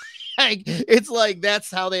 it's like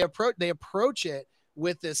that's how they approach it,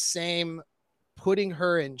 with this same putting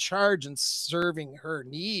her in charge and serving her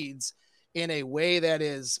needs in a way that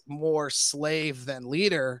is more slave than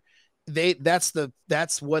leader. That's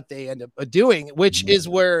what they end up doing, which is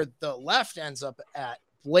where the left ends up at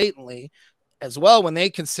blatantly as well, when they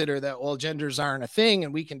consider that, well, genders aren't a thing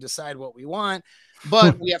and we can decide what we want,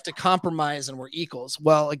 but we have to compromise and we're equals.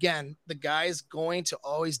 Well, again, the guy's going to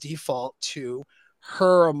always default to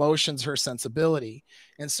her emotions, her sensibility.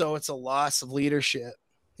 And so it's a loss of leadership,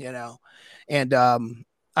 and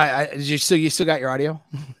you still got your audio?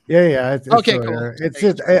 Yeah. It's okay, cool. It's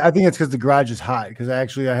just, I think it's because the garage is hot, because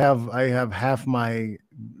actually I have half my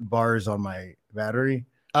bars on my battery.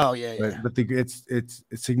 Oh yeah. But it's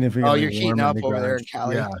significantly. Oh, you're heating up over garage. there in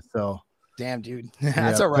Cali. Yeah, so damn, dude.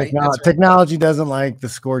 That's all right. Technology doesn't like the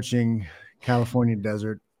scorching California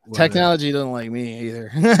desert. Technology doesn't like me either.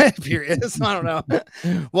 Period. I don't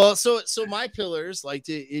know. Well, so my pillars, like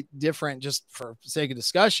different, just for sake of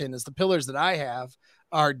discussion, is the pillars that I have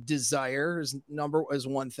are desire is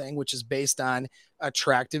one thing, which is based on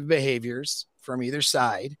attractive behaviors from either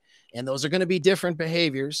side. And those are going to be different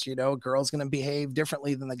behaviors. A girl's going to behave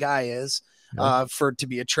differently than the guy is for to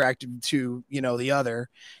be attracted to, the other.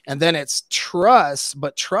 And then it's trust,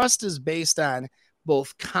 but trust is based on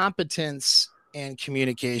both competence and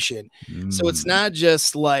communication. So it's not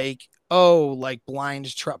just like, like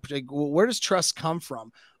blind trust. Like, where does trust come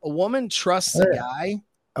from? A woman trusts a guy.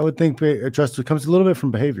 I would think trust comes a little bit from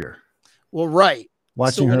behavior. Well, right.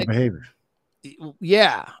 Watching her behavior.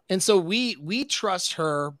 Yeah. And so we trust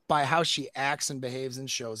her by how she acts and behaves and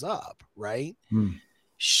shows up, right?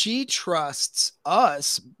 She trusts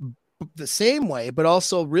us the same way, but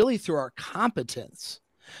also really through our competence.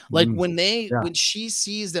 Like when she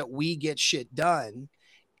sees that we get shit done,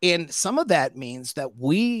 and some of that means that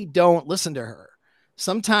we don't listen to her.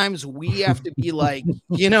 Sometimes we have to be like,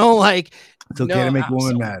 like, it's okay to make a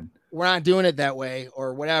woman mad. We're not doing it that way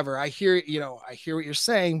or whatever. I hear what you're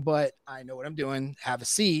saying, but I know what I'm doing. Have a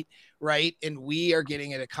seat. Right. And we are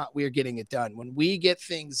getting it done. When we get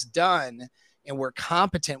things done and we're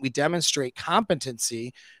competent, we demonstrate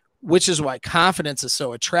competency, which is why confidence is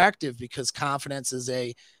so attractive, because confidence is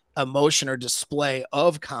a emotion or display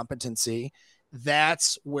of competency.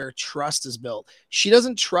 That's where trust is built. She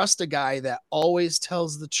doesn't trust a guy that always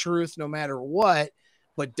tells the truth no matter what,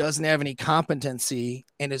 but doesn't have any competency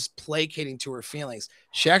and is placating to her feelings.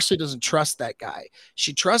 She actually doesn't trust that guy.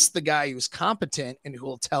 She trusts the guy who's competent and who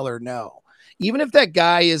will tell her no. Even if that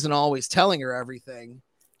guy isn't always telling her everything,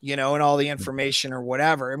 and all the information or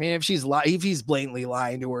whatever. I mean, if he's blatantly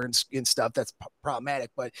lying to her and stuff, that's problematic.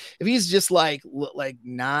 But if he's just like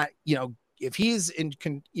not, if he's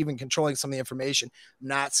even controlling some of the information, I'm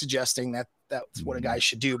not suggesting that that's what a guy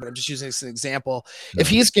should do, but I'm just using this as an example. If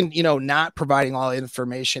he's not providing all the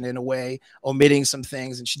information in a way, omitting some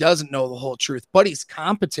things, and she doesn't know the whole truth, but he's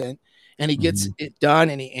competent and he gets it done,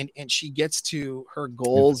 and she gets to her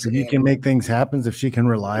goals. If you can make things happen, if she can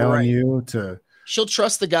rely on you to, she'll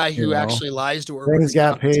trust the guy who actually lies to her. Things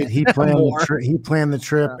got paid. He planned the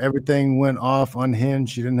trip. Everything went off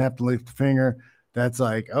unhinged. She didn't have to lift a finger. That's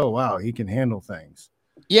like, oh wow, he can handle things.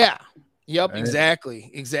 Yeah. Yep. Right?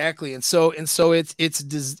 Exactly. And so it's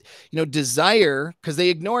desire, because they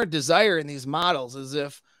ignore desire in these models as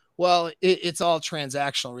if, well, it's all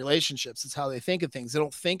transactional relationships. It's how they think of things. They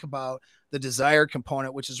don't think about the desire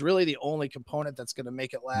component, which is really the only component that's going to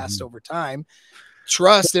make it last over time.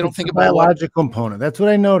 Trust. They don't think about biological component. That's what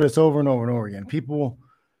I notice over and over and over again. People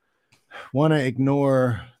want to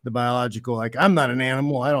ignore the biological. Like, I'm not an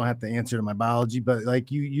animal. I don't have to answer to my biology, but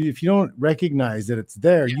like you if you don't recognize that it's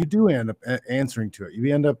there, you do end up answering to it.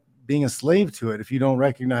 You end up being a slave to it if you don't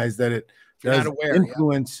recognize that it does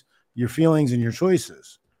influence your feelings and your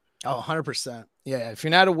choices. Oh, 100%. Yeah. If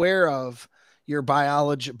you're not aware of your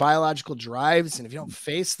biological drives, and if you don't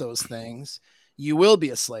face those things, you will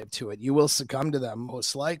be a slave to it. You will succumb to them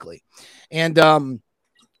most likely. And, and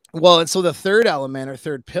so the third element or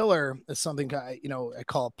third pillar is something I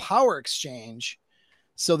call power exchange.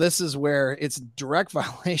 So this is where it's direct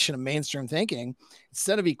violation of mainstream thinking.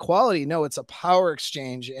 Instead of equality, no, it's a power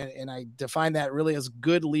exchange. And I define that really as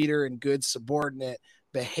good leader and good subordinate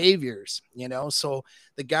behaviors. So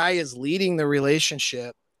the guy is leading the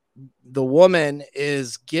relationship. The woman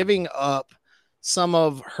is giving up some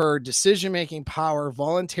of her decision-making power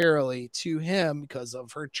voluntarily to him because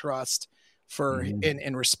of her trust for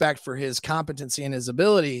and respect for his competency and his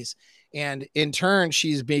abilities. And in turn,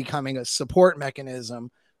 she's becoming a support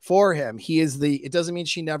mechanism for him. It doesn't mean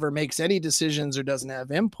she never makes any decisions or doesn't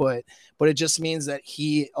have input, but it just means that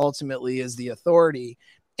he ultimately is the authority,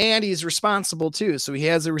 and he's responsible too. So he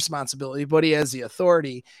has a responsibility, but he has the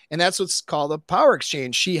authority. And that's what's called a power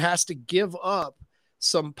exchange. She has to give up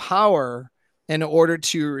some power in order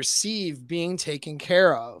to receive being taken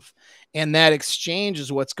care of. And that exchange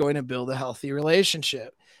is what's going to build a healthy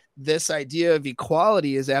relationship. This idea of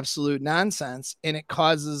equality is absolute nonsense, and it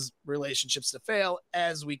causes relationships to fail.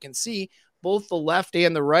 As we can see, both the left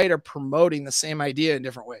and the right are promoting the same idea in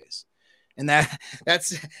different ways. And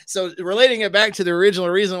that's so relating it back to the original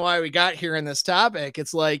reason why we got here in this topic.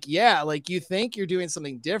 It's like, you think you're doing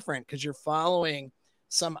something different because you're following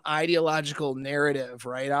some ideological narrative,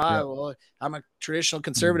 right? Well, I'm a traditional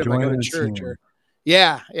conservative. I go to church, or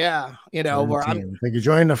where I'm like you're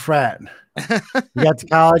joining the frat. You got to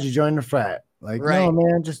college, you join the frat. Like, no,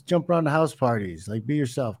 man, just jump around the house parties. Like, be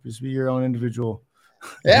yourself. Just be your own individual.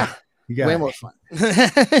 Yeah. You got way more fun.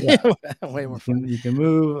 Way more fun. You can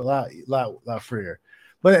move a lot freer.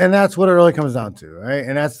 And that's what it really comes down to, right?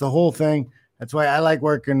 And that's the whole thing. That's why I like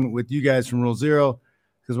working with you guys from Rule Zero,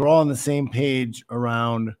 because we're all on the same page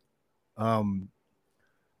around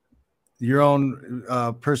your own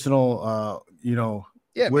personal,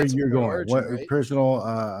 where you're going, origin,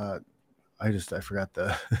 personal. I forgot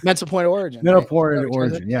the mental point of origin. Mental point of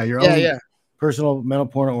origin. Yeah, your own personal mental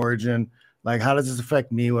point of origin. Like, how does this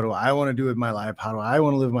affect me? What do I want to do with my life? How do I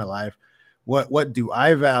want to live my life? What do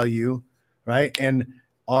I value, right? And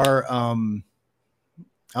our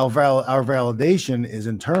validation is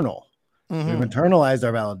internal. We've internalized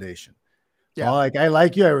our validation. Yeah, like, I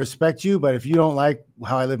like you, I respect you, but if you don't like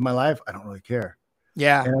how I live my life, I don't really care.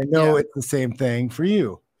 Yeah, and I know it's the same thing for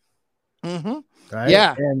you. Right?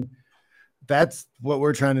 Yeah, and that's what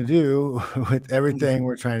we're trying to do with everything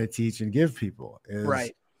we're trying to teach and give people. Is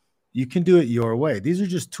right. You can do it your way. These are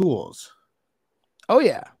just tools. Oh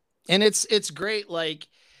yeah. And it's great. Like,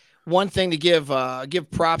 one thing to give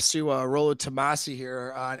props to Rollo Tomasi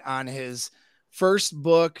here on his first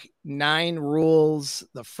book, 9 Rules,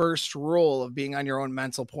 the first rule of being on your own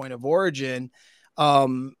mental point of origin.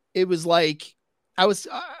 It was like, I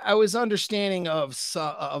was understanding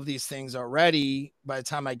of these things already by the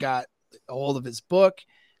time I got a hold of his book.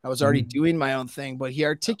 I was already doing my own thing, but he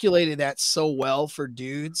articulated that so well for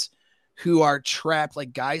dudes who are trapped,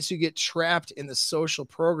 like guys who get trapped in the social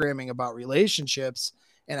programming about relationships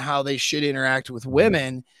and how they should interact with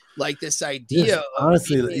women. Like this idea of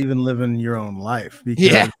honestly even living your own life.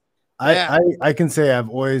 Because I can say I've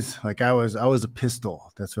always, like, I was a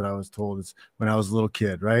pistol. That's what I was told when I was a little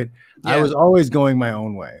kid, right? Yeah. I was always going my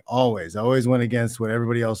own way. Always. I always went against what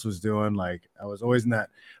everybody else was doing. Like, I was always in that,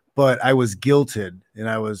 but I was guilted and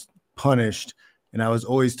I was punished. And I was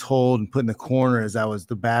always told and put in the corner as I was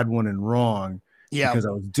the bad one and wrong because I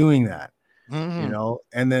was doing that,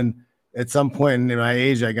 and then at some point in my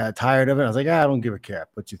age, I got tired of it. I was like, I don't give a crap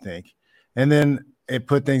what you think. And then it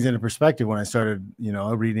put things into perspective when I started,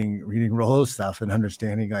 reading Rollo stuff and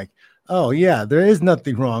understanding like, oh yeah, there is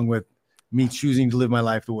nothing wrong with me choosing to live my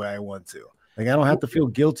life the way I want to. Like, I don't have to feel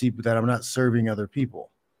guilty that I'm not serving other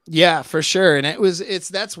people. Yeah, for sure. And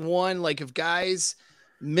that's one, like, if guys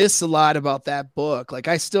miss a lot about that book, like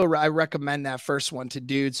I recommend that first one to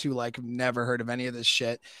dudes who like have never heard of any of this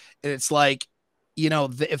shit. And it's like,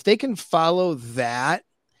 if they can follow that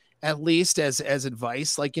at least as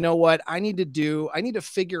advice, like, you know what I need to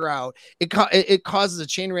figure out it. It causes a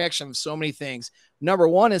chain reaction of so many things. Number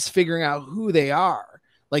one is figuring out who they are.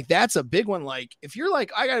 Like, that's a big one. Like, if you're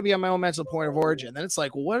like, I got to be on my own mental point of origin, then it's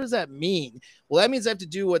like, well, what does that mean? Well, that means I have to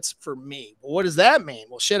do what's for me. Well, what does that mean?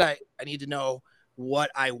 Well, shit, I need to know what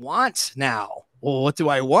I want now. Well, what do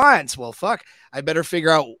I want? Well, fuck, I better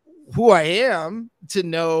figure out who I am to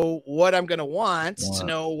know what I'm going to want, to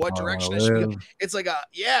know what direction I should go. It's like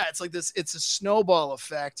it's like this, it's a snowball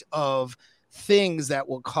effect of things that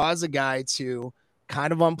will cause a guy to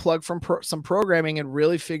kind of unplug from some programming and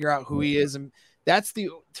really figure out who he is. And that's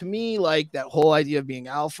to me, like, that whole idea of being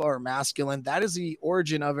alpha or masculine, that is the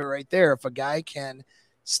origin of it right there. If a guy can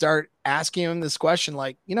start asking him this question,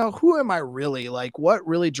 like, who am I really? Like, what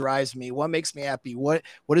really drives me? What makes me happy? What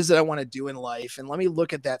is it I want to do in life? And let me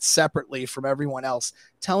look at that separately from everyone else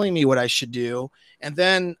telling me what I should do. And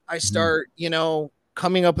then I start,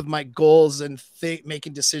 coming up with my goals and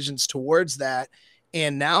making decisions towards that.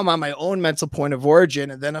 And now I'm on my own mental point of origin.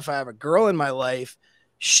 And then if I have a girl in my life,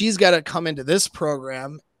 she's got to come into this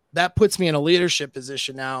program. That puts me in a leadership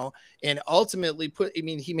position now, and ultimately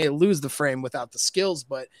he may lose the frame without the skills,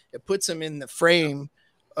 but it puts him in the frame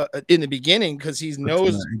in the beginning, because he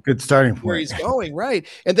knows good starting point where he's going. Right.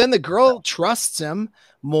 And then the girl trusts him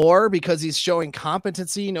more because he's showing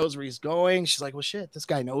competency. He knows where he's going. She's like, well, shit, this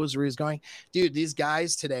guy knows where he's going. Dude, these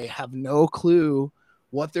guys today have no clue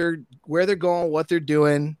where they're going, what they're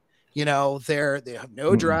doing. They have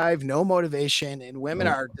no drive, no motivation, and women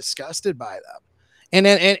are disgusted by them. And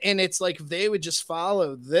it's like, if they would just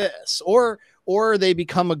follow this, or they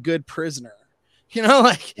become a good prisoner,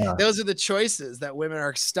 those are the choices that women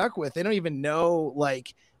are stuck with. They don't even know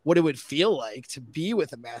like what it would feel like to be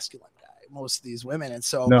with a masculine guy, most of these women. And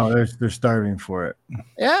so they're starving for it.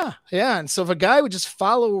 Yeah. And so if a guy would just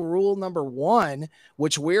follow rule number one,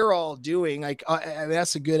 which we're all doing, like,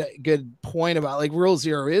 that's a good point about, like, rule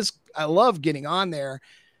zero is, I love getting on there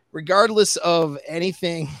regardless of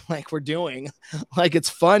anything like we're doing. Like, it's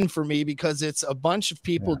fun for me because it's a bunch of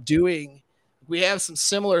people doing, we have some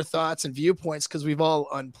similar thoughts and viewpoints because we've all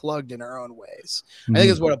unplugged in our own ways. I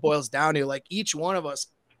think is what it boils down to. Like, each one of us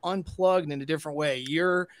unplugged in a different way.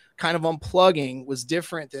 Your kind of unplugging was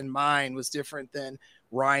different than mine, was different than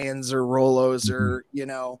Ryan's or Rollo's or,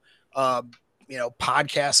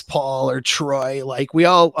 podcast Paul or Troy. Like, we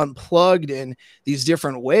all unplugged in these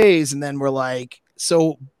different ways. And then we're like,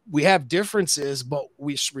 so we have differences, but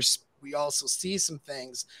we also see some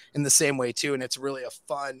things in the same way too. And it's really a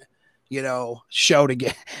fun, show to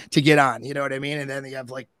get on, you know what I mean? And then you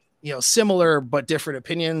have, like, similar but different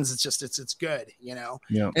opinions. It's just, it's good,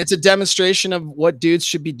 And it's a demonstration of what dudes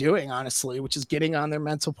should be doing, honestly, which is getting on their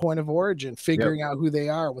mental point of origin, figuring out who they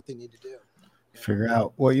are, what they need to do. Figure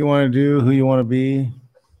out what you want to do, who you want to be,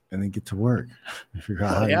 and then get to work. Figure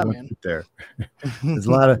out how you want to get there. There's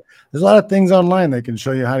a lot of things online that can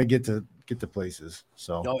show you how to get to places.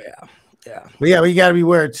 So but yeah, we got to be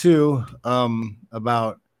aware too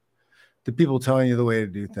about the people telling you the way to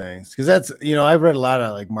do things, because that's, I've read a lot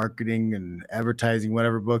of like marketing and advertising,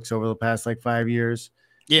 whatever books over the past like 5 years.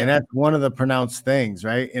 And that's one of the pronounced things,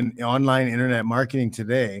 right? In online internet marketing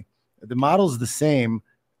today, the model's the same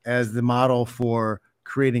as the model for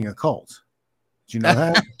creating a cult. Do you know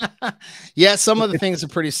that? Yeah, some of the things are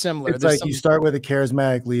pretty similar. It's like you start with a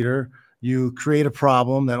charismatic leader, you create a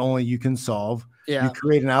problem that only you can solve. You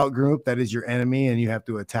create an out group that is your enemy and you have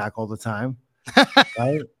to attack all the time.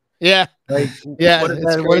 Right? Like, what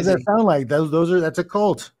does that sound like? That's a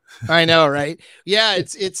cult. I know, right? Yeah,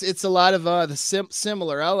 it's a lot of the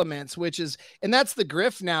similar elements, and that's the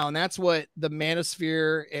grift now, and that's what the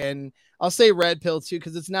manosphere, and I'll say red pill too,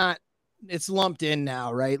 because it's lumped in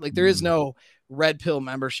now, right? Like, there is no red pill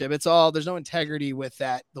membership. There's no integrity with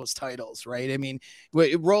those titles, right? I mean,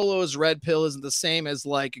 Rollo's red pill isn't the same as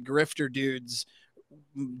like grifter dudes,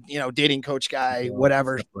 dating coach guy,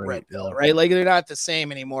 whatever, red pill, right? Like, they're not the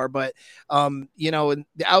same anymore, but and the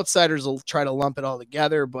outsiders will try to lump it all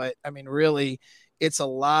together. But I mean, really, it's a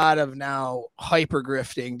lot of now hyper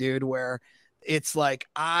grifting, dude, where it's like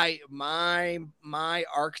my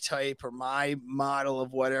archetype or my model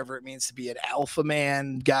of whatever it means to be an alpha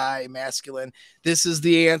man, guy, masculine. This is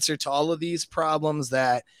the answer to all of these problems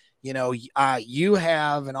that you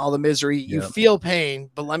have, and all the misery. You Yep. feel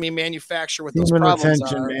pain, but let me manufacture what those Human problems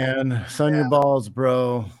retention, are. man. Sun your balls,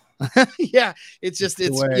 bro. Yeah, it's just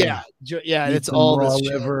The way. Eat it's some all raw this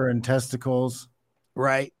shit, liver and testicles.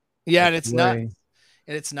 right? Yeah, and That's it's the not. way.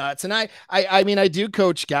 And it's nuts. And I mean, I do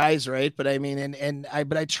coach guys, right? But I mean,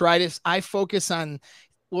 but I focus on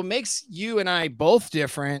what makes you and I both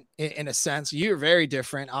different in a sense. You're very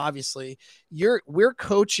different, obviously. We're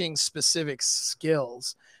coaching specific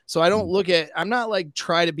skills. So I don't I'm not like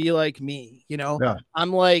try to be like me, Yeah.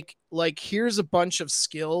 I'm like here's a bunch of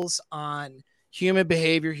skills on human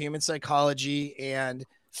behavior, human psychology, and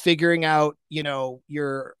figuring out,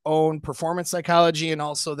 your own performance psychology, and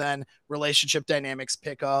also then relationship dynamics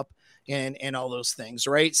pick up and all those things,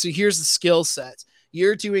 right? So here's the skill sets.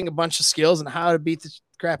 You're doing a bunch of skills and how to beat the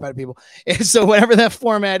crap out of people. And so whatever that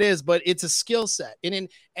format is, but it's a skill set. And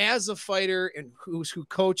as a fighter and who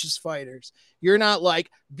coaches fighters, you're not like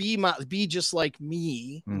be just like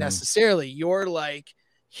me necessarily. You're like,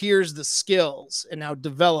 here's the skills, and now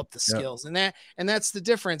develop the skills. Yep. And that's the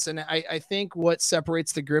difference. And I think what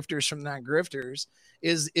separates the grifters from not grifters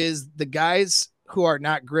is the guys who are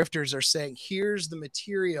not grifters are saying, here's the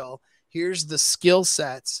material, here's the skill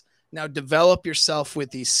sets. Now develop yourself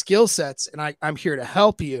with these skill sets, and I'm here to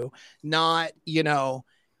help you, not,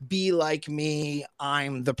 be like me.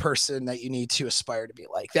 I'm the person that you need to aspire to be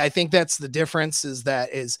like. I think that's the difference,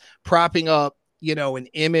 is propping up, an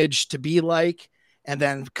image to be like, and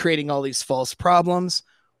then creating all these false problems.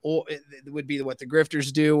 Or it would be what the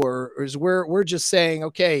grifters do, or is we're just saying,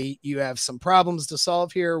 okay, you have some problems to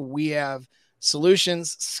solve here. We have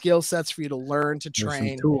solutions, skill sets for you to learn, to train.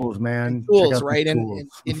 There's some tools, man. Tools, right? And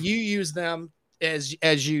you use them as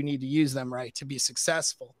you need to use them, right, to be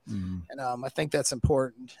successful. And I think that's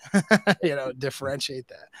important, differentiate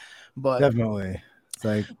that. But definitely, it's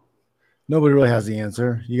like nobody really has the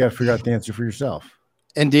answer. You got to figure out the answer for yourself.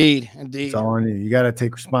 Indeed. It's all on you. You got to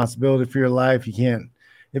take responsibility for your life. You can't,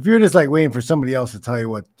 if you're just like waiting for somebody else to tell you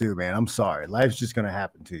what to do, man, I'm sorry. Life's just going to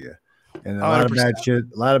happen to you. And a 100%. lot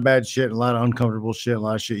of bad shit, a lot of uncomfortable shit, a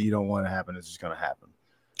lot of shit you don't want to happen. It's just going to happen.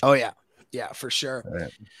 Oh, yeah. Yeah, for sure.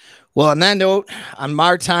 Right. Well, on that note, on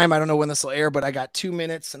my time, I don't know when this will air, but I got 2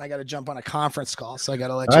 minutes and I got to jump on a conference call. So I got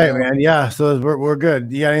to let you know. All right, man. Yeah. So we're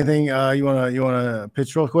good. You got anything you want to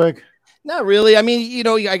pitch real quick? Not really. I mean,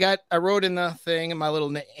 I wrote in the thing in my little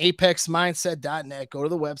apexmindset.net, go to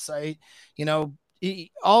the website.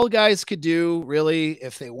 All guys could do really,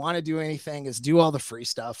 if they want to do anything, is do all the free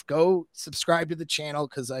stuff. Go subscribe to the channel,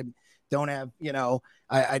 because I don't have,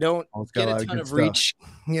 I don't get a ton of reach.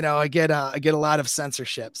 I get a lot of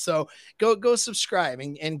censorship. So go subscribe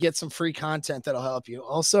and get some free content that'll help you.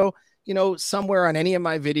 Also, somewhere on any of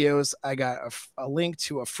my videos, I got a link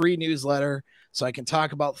to a free newsletter, so I can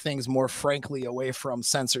talk about things more frankly away from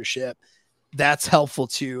censorship. That's helpful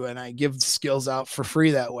too. And I give skills out for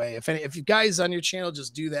free that way. If you guys on your channel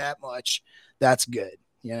just do that much, that's good.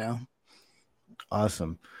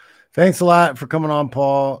 Awesome. Thanks a lot for coming on,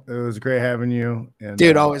 Paul. It was great having you. And,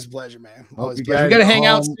 dude, always a pleasure, man. Always a pleasure. We got to hang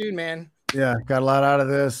out soon, man. Yeah. Got a lot out of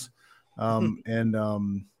this.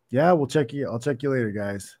 Yeah, I'll check you later,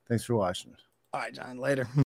 guys. Thanks for watching. All right, John, later.